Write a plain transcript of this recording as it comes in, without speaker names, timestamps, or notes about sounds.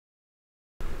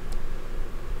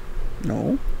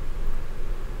No.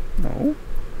 No.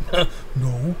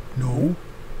 No. No,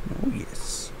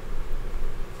 yes.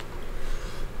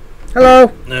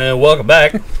 Hello. Welcome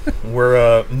back.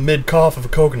 We're mid cough of a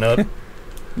coconut.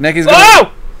 Nicky's going.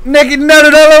 Oh! Nicky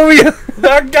nutted all over you.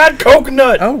 I got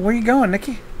coconut. Oh, where you going,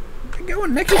 Nicky? Where you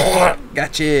going, Nicky?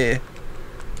 Gotcha.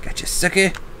 Gotcha,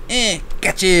 sucker.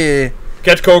 Gotcha.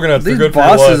 Catch coconuts. These They're good for your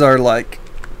bosses life. are like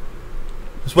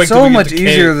Just wait till so we get much to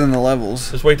easier K. than the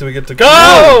levels. Just wait till we get to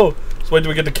go. Just wait till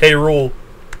we get to K. Rule.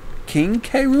 King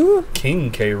K. Rool? King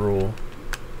K. Rule.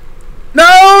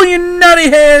 No, you nutty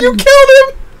head! You killed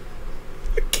him.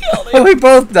 You killed him. We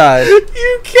both died.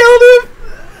 You killed him.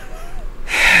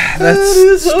 That's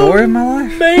the story of my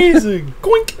life. Amazing.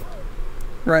 Goink.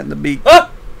 Right in the beak. Ah!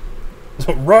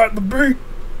 Right in the beak.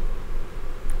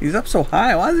 He's up so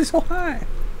high. Why is he so high?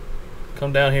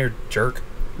 Come down here, jerk.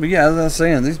 But yeah, as I was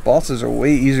saying, these bosses are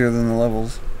way easier than the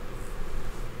levels.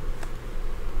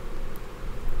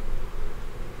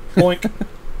 Boink.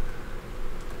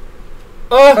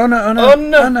 Oh no, oh no, oh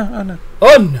no, oh no, oh no.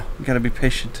 Oh no. You gotta be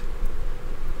patient.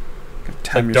 Gotta It's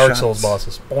time like your Dark shots. Souls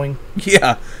bosses. Boing.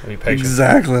 Yeah, Be patient.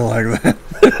 exactly like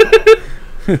that.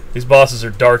 These bosses are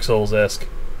Dark Souls-esque.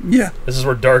 Yeah. This is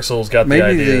where Dark Souls got the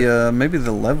Maybe idea. maybe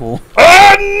the level.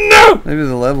 Oh no! Maybe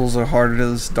the levels are harder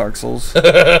than Dark Souls.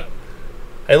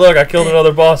 Hey, look! I killed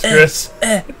another boss, Chris.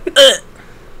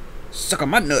 Suck on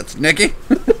my nuts, Nicky.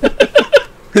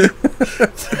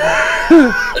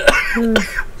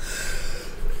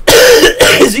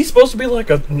 Is he supposed to be like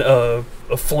a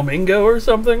flamingo or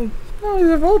something? Oh, he's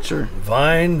a vulture.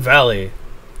 Vine Valley.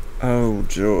 Oh,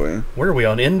 joy. Where are we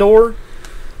on Indoor?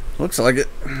 Looks like it.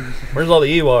 Where's all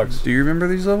the Ewoks? Do you remember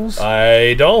these levels?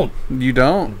 I don't. You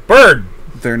don't. Bird.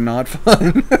 They're not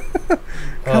fun.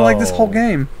 Kind of like this whole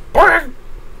game.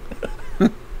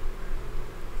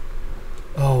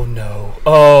 Oh no.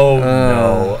 Oh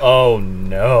no. Oh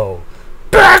no.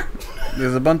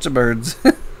 There's a bunch of birds.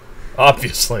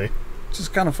 Obviously. Which is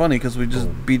kind of funny because we just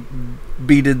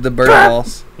beated the bird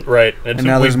boss. Right. And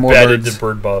now there's more batted birds. the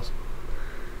bird boss.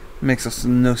 Makes us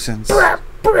no sense.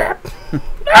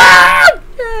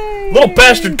 Little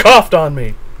bastard coughed on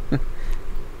me.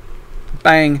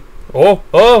 Bang. Oh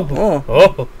no.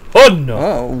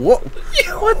 Oh, what?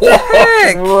 What the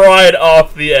heck? Right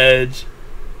off the edge.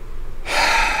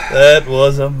 That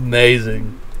was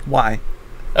amazing. Why?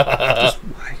 Just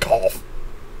why? Cough.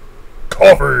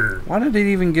 Cover. Why did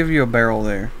it even give you a barrel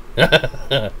there?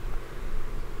 Because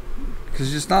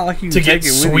it's not like you can To get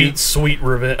take it with you. sweet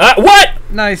revenge. What?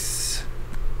 Nice.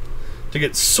 To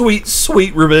get sweet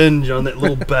revenge on that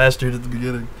little bastard at the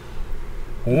beginning.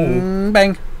 Ooh.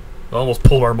 Bang. I almost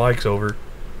pulled our mics over.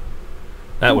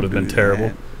 That Don't would have been do terrible.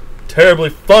 that. Terribly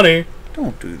funny.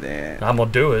 Don't do that. I'm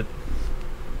gonna do it.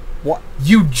 What?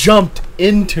 You jumped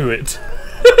into it.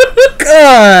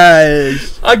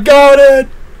 Gosh. I got it.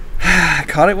 I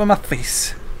caught it with my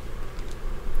face.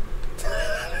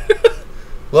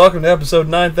 Welcome to episode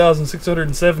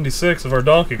 9676 of our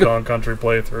Donkey Kong Country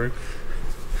playthrough.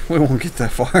 We won't get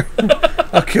that far.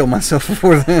 I'll kill myself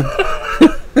before then.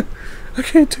 I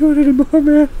can't do it anymore,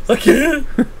 man. I can't.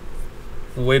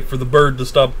 Wait for the bird to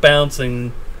stop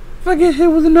bouncing. If I get hit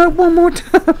with a nut one more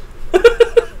time.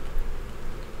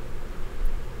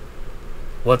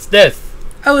 What's this?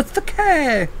 Oh, it's the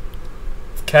K.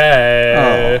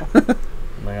 Okay. Oh.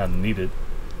 I need it.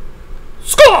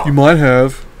 Score! You might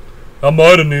have. I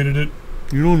might have needed it.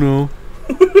 You don't know.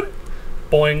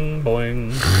 Boing,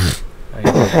 boing.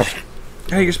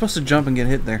 Hey, you're supposed to jump and get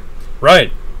hit there.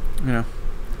 Right. You know.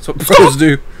 That's what pros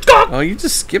do. Oh, you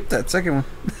just skipped that second one.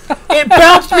 It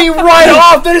bounced me right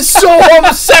off. That is so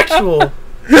homosexual.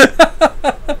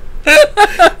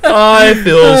 I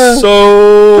feel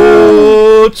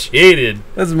so cheated.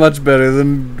 That's much better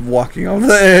than walking off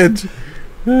the edge.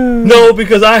 No,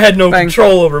 because I had no Bang.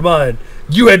 control over mine.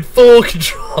 You had full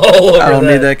control over that. I don't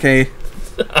need that K.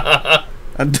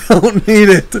 I don't need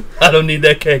it. I don't need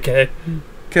that KK.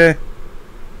 Okay.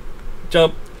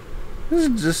 Jump. This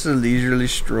is just a leisurely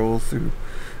stroll through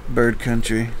bird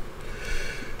country.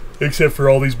 Except for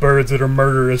all these birds that are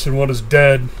murderous and one is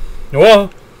dead. Whoa.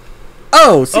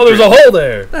 Oh, Oh, there's a hole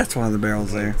there. That's why the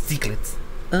barrel's there. Secrets.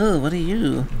 Oh, what are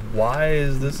you? Why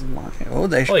is this? Why? Oh,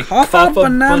 they Like cough out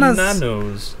bananas.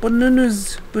 bananas.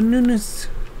 Bananas. Bananas.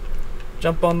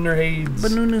 Jump on their heads.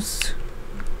 Bananas.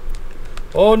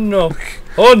 Oh no.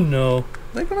 Oh no.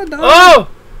 They're gonna die. Oh!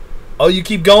 Oh, you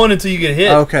keep going until you get hit.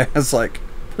 Okay, it's like,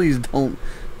 please don't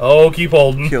Oh, keep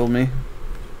holding. kill me.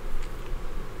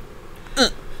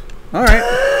 Alright.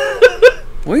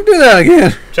 We can do that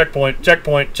again. Checkpoint,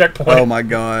 checkpoint, checkpoint. Oh my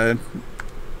god.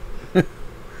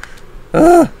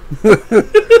 Ah.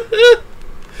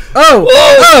 Oh!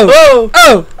 Whoa! Oh!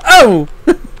 Oh!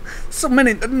 Oh! So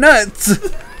many nuts!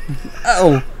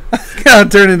 Oh! I gotta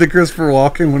turn into Christopher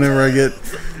Walken whenever I get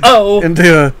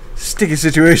into a sticky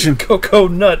situation. Cocoa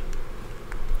nut.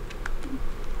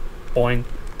 Boing.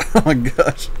 Oh my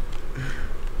gosh.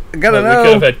 I gotta know. We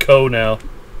could have had Co now.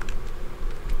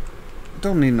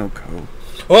 Don't need no co.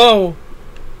 Whoa!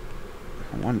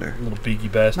 I wonder. Little beaky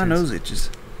bastards. My nose itches.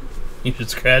 You should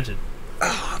scratch it.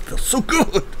 Oh, I feel so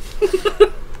good.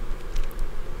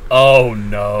 Oh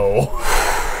no.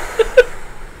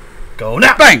 Go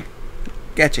now! Bang!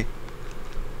 Gotcha.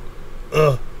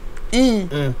 Ugh.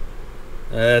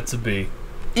 That's a B.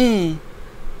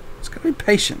 It's gotta be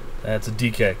patient. That's a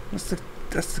DK.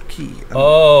 That's the key.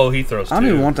 Oh, he throws two. I don't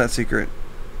even want that secret.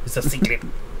 It's a secret.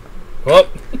 Oh.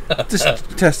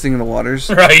 Just testing the waters.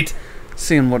 Right.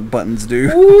 Seeing what buttons do.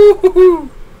 Woo!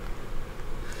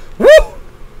 Woo!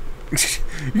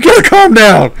 You gotta calm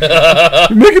down.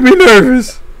 You're making me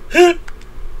nervous.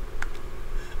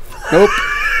 Nope.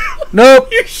 Nope.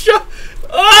 You're shut.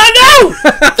 Oh no!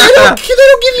 they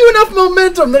don't give you enough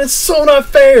momentum. That is so not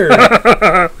fair.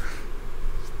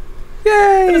 Yay!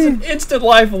 That is an instant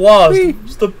life lost.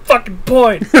 It's the fucking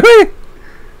point.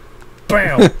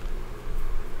 Bam.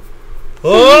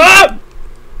 Oh!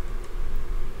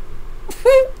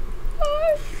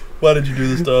 Why did you do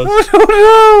this to us? I don't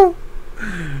know.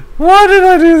 Why did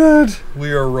I do that?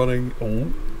 We are running.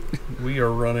 Oh, we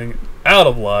are running out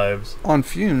of lives. On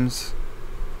fumes.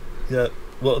 Yeah.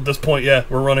 Well, at this point, yeah,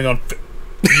 we're running on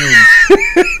fumes.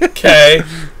 Okay.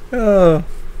 Oh,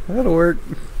 that'll work.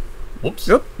 Whoops.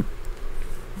 Yep.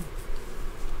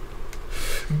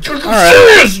 You're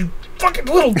serious, you fucking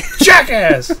little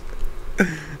jackass.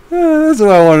 That's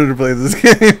why I wanted to play this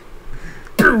game.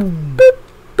 Boom.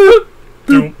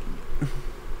 Boom.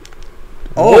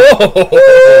 Oh.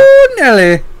 Ooh,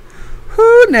 Nelly.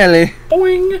 Ooh, Nelly.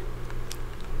 Boing.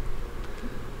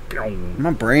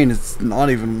 My brain is not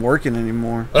even working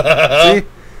anymore. See?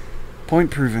 Point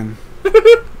proven.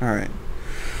 Alright.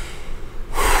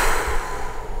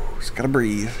 Just gotta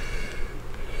breathe.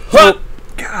 Huh.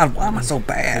 God, why am I so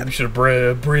bad? You should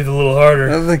have breathed a little harder.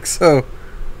 I think so.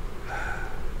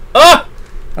 Ah!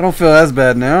 I don't feel as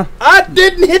bad now. I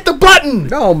didn't hit the button!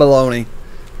 No, baloney.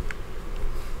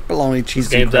 Baloney cheese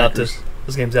This game's out crackers. to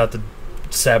This game's out to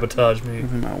sabotage me. I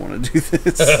might want to do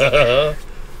this.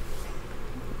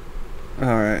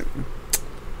 Alright.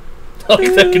 Look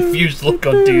at that confused look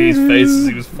on DD's face as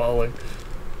he was falling.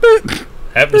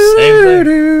 Happened the same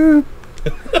thing.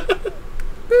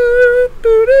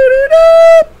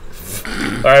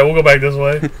 Alright, we'll go back this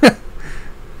way.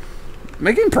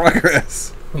 Making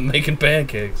progress. Making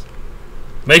pancakes.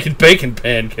 Making bacon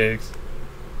pancakes.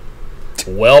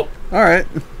 Well. Alright.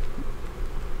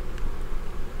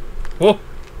 Whoa.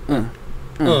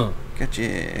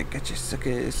 Gotcha,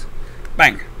 suckers.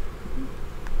 Bang.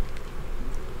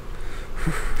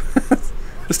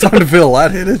 It's starting to feel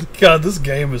lightheaded. God, this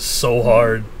game is so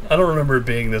hard. I don't remember it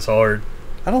being this hard.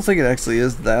 I don't think it actually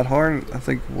is that hard. I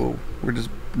think we're just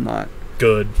not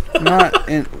good.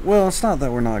 Well, it's not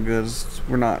that we're not good.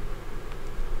 We're not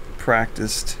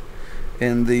practiced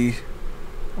in the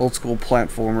old school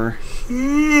platformer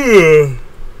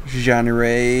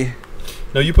genre.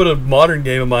 No, you put a modern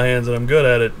game in my hands and I'm good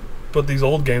at it. Put these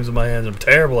old games in my hands and I'm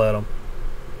terrible at them.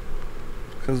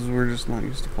 Because we're just not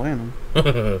used to playing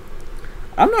them.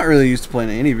 I'm not really used to playing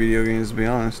any video games, to be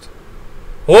honest.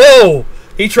 Whoa!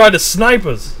 He tried to snipe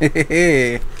us.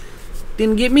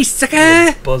 Didn't get me,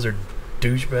 sucker! Buzzard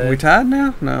douchebag. Are we tied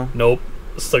now? No. Nope.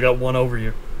 Still got one over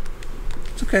you.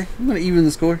 It's okay. I'm going to even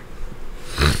the score.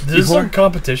 This is our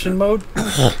competition mode.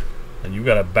 And you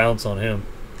gotta bounce on him.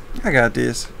 I got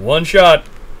this. One shot.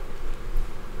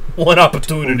 One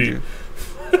opportunity.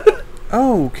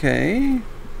 Okay.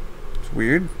 It's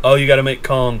weird. Oh, you gotta make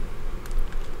Kong.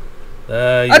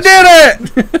 I did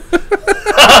it!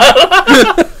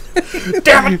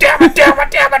 Damn it, damn it, damn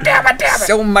it, damn it, damn it, damn it.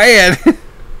 So mad.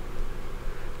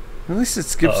 At least it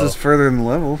skips us further in the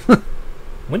level.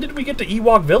 When did we get to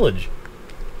Ewok Village?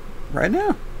 Right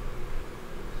now.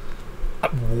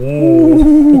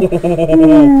 Whoa.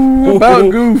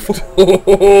 About goofed.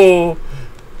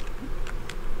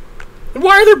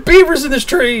 Why are there beavers in this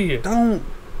tree? Don't.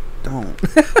 Don't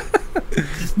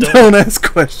ask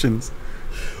questions.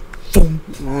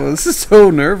 Oh, this is so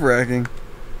nerve-wracking.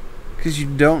 Because you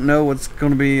don't know what's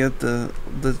going to be at the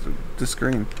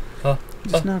screen.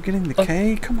 Just now getting the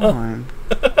K? Come on.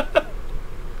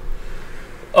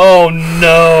 Oh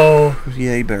no.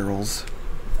 Yay, barrels.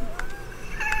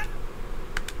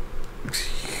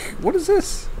 What is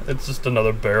this? It's just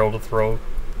another barrel to throw.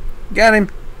 Got him.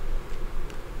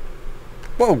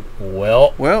 Whoa.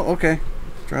 Well. Well, okay.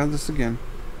 Try this again.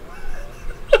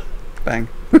 Bang.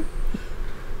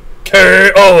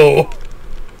 KO.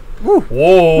 Woo.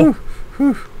 Whoa.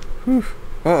 Woo. Woo.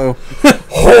 Uh-oh.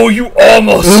 Oh, you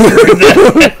almost screwed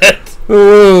that.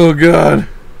 Oh, God.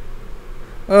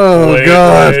 Oh, Wait,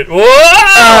 God. Wait.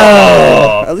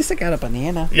 Whoa! At least I got a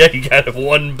banana. Yeah, you got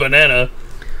one banana.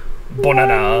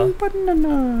 Banana. One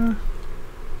banana.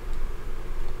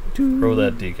 Throw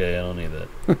that DK. I don't need that.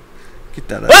 Get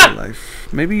that out of your life.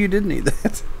 Maybe you did need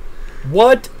that.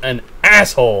 What an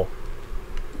asshole.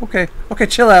 Okay. Okay,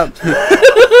 chill out.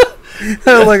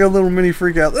 Like a little mini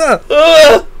freak out.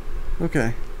 Ah!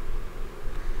 Okay.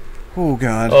 Oh,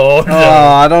 God. Oh, no.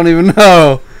 I don't even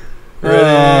know.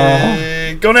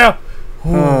 Ready? Go now.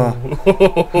 You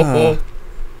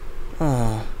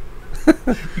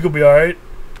gonna be alright?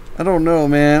 I don't know,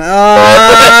 man.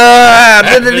 I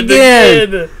did it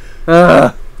again.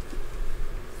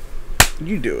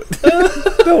 You do it.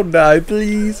 Don't die,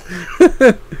 please.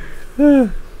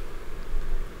 There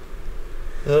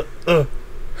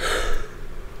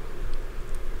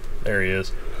he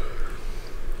is.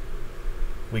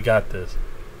 We got this.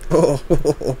 Oh.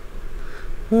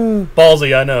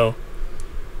 Ballsy, I know.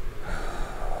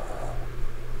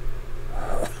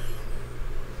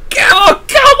 Oh,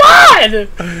 come on!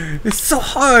 It's so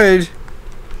hard.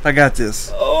 I got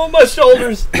this. Oh, my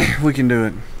shoulders. We can do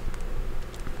it.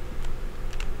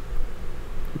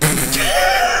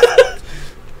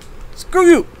 Screw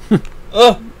you.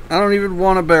 I don't even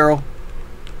want a barrel.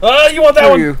 You want that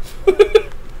Screw one? you.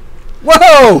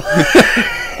 Whoa!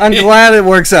 I'm glad it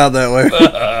works out that way.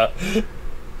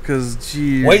 Because,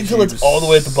 geez. Wait until it's all the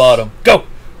way at the bottom. Go!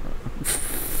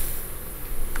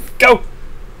 Go!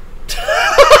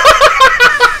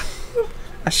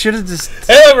 I should have just.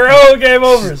 Hey, we're all game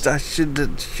overs. I should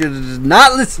have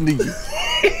not listened to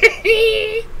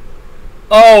you.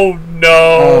 Oh no!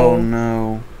 Oh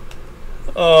no!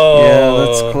 Oh yeah,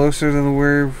 that's closer than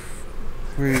where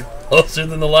we. Closer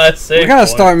than the last save. We gotta point.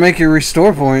 start making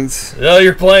restore points. Yeah,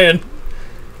 you're playing.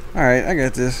 All right, I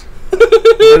got this. I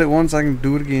did it once, I can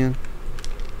do it again.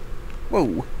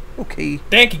 Whoa. Okay.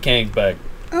 Danky Kang's back.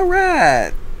 All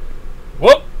right.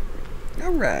 Whoop.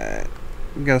 All right.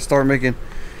 We gotta start making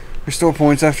restore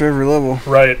points after every level.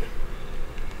 Right.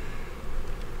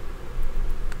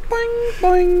 Boing,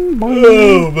 boing, boing.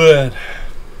 Oh man.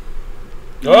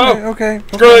 Oh. Okay.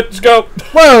 Screw it. Let's go.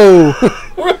 Whoa.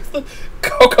 Where's the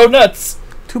cocoa nuts?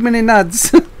 Too many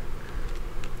nuts.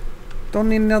 Don't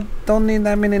need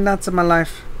that many nuts in my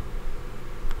life.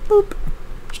 Boop.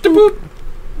 Boop.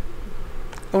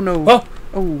 Oh no. Oh.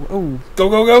 Oh. Go,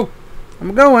 go, go.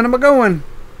 I'm going.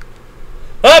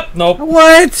 Up. Nope.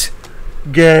 What?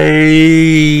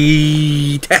 Gay-tastic.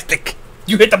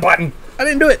 You hit the button. I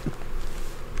didn't do it.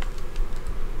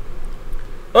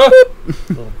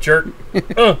 Little jerk.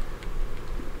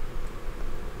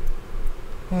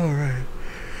 Alright.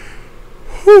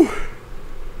 Whew.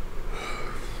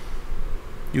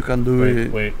 You can do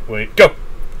it. Wait. Go.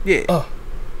 Yeah.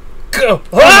 Go.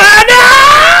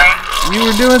 Ah, You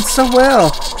were doing so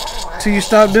well. Till you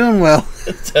stopped doing well.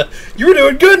 no! You were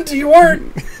doing good until you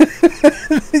weren't.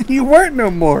 You weren't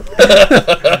no more.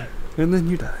 And then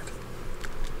you died.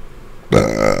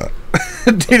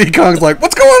 Diddy Kong's like,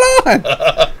 what's going on?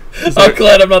 I'm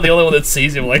glad I'm not the only one that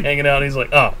sees him like hanging out. And he's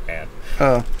like, oh man.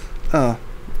 Run.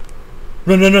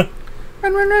 Run.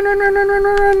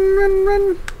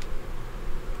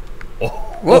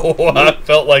 Oh, I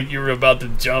felt like you were about to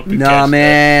jump. And Nah,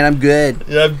 man, I'm good. That.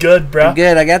 Yeah, I'm good, bro. I'm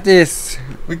good. I got this.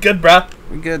 We good, bro.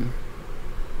 We good.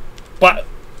 But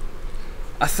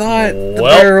I thought the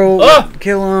barrel would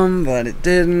kill him, but it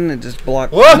didn't. It just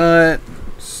blocked the nut.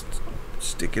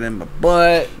 Stick it in my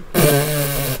butt.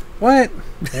 What?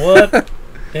 What?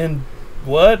 And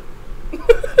what?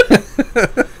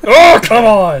 Oh, come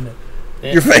on!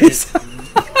 Your face.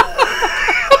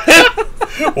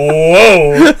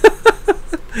 Whoa!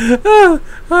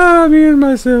 Me and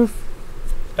myself.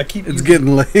 I keep. It's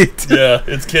getting late. Yeah,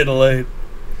 it's getting late.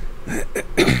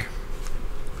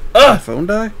 My phone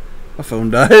died? My phone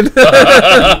died.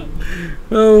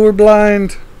 Oh, we're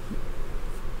blind.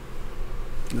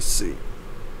 Let's see.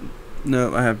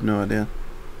 No, I have no idea.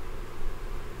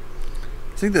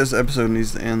 I think this episode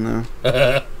needs to end, though.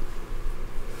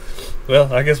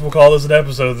 Well, I guess we'll call this an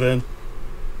episode then.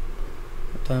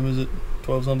 What time is it?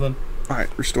 12 something? Alright,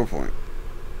 restore point.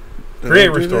 Create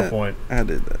restore point. I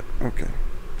did that. Okay.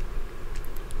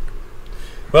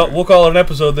 Well, we'll call it an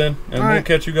episode then, and we'll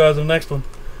catch you guys in the next one.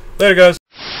 Later, guys.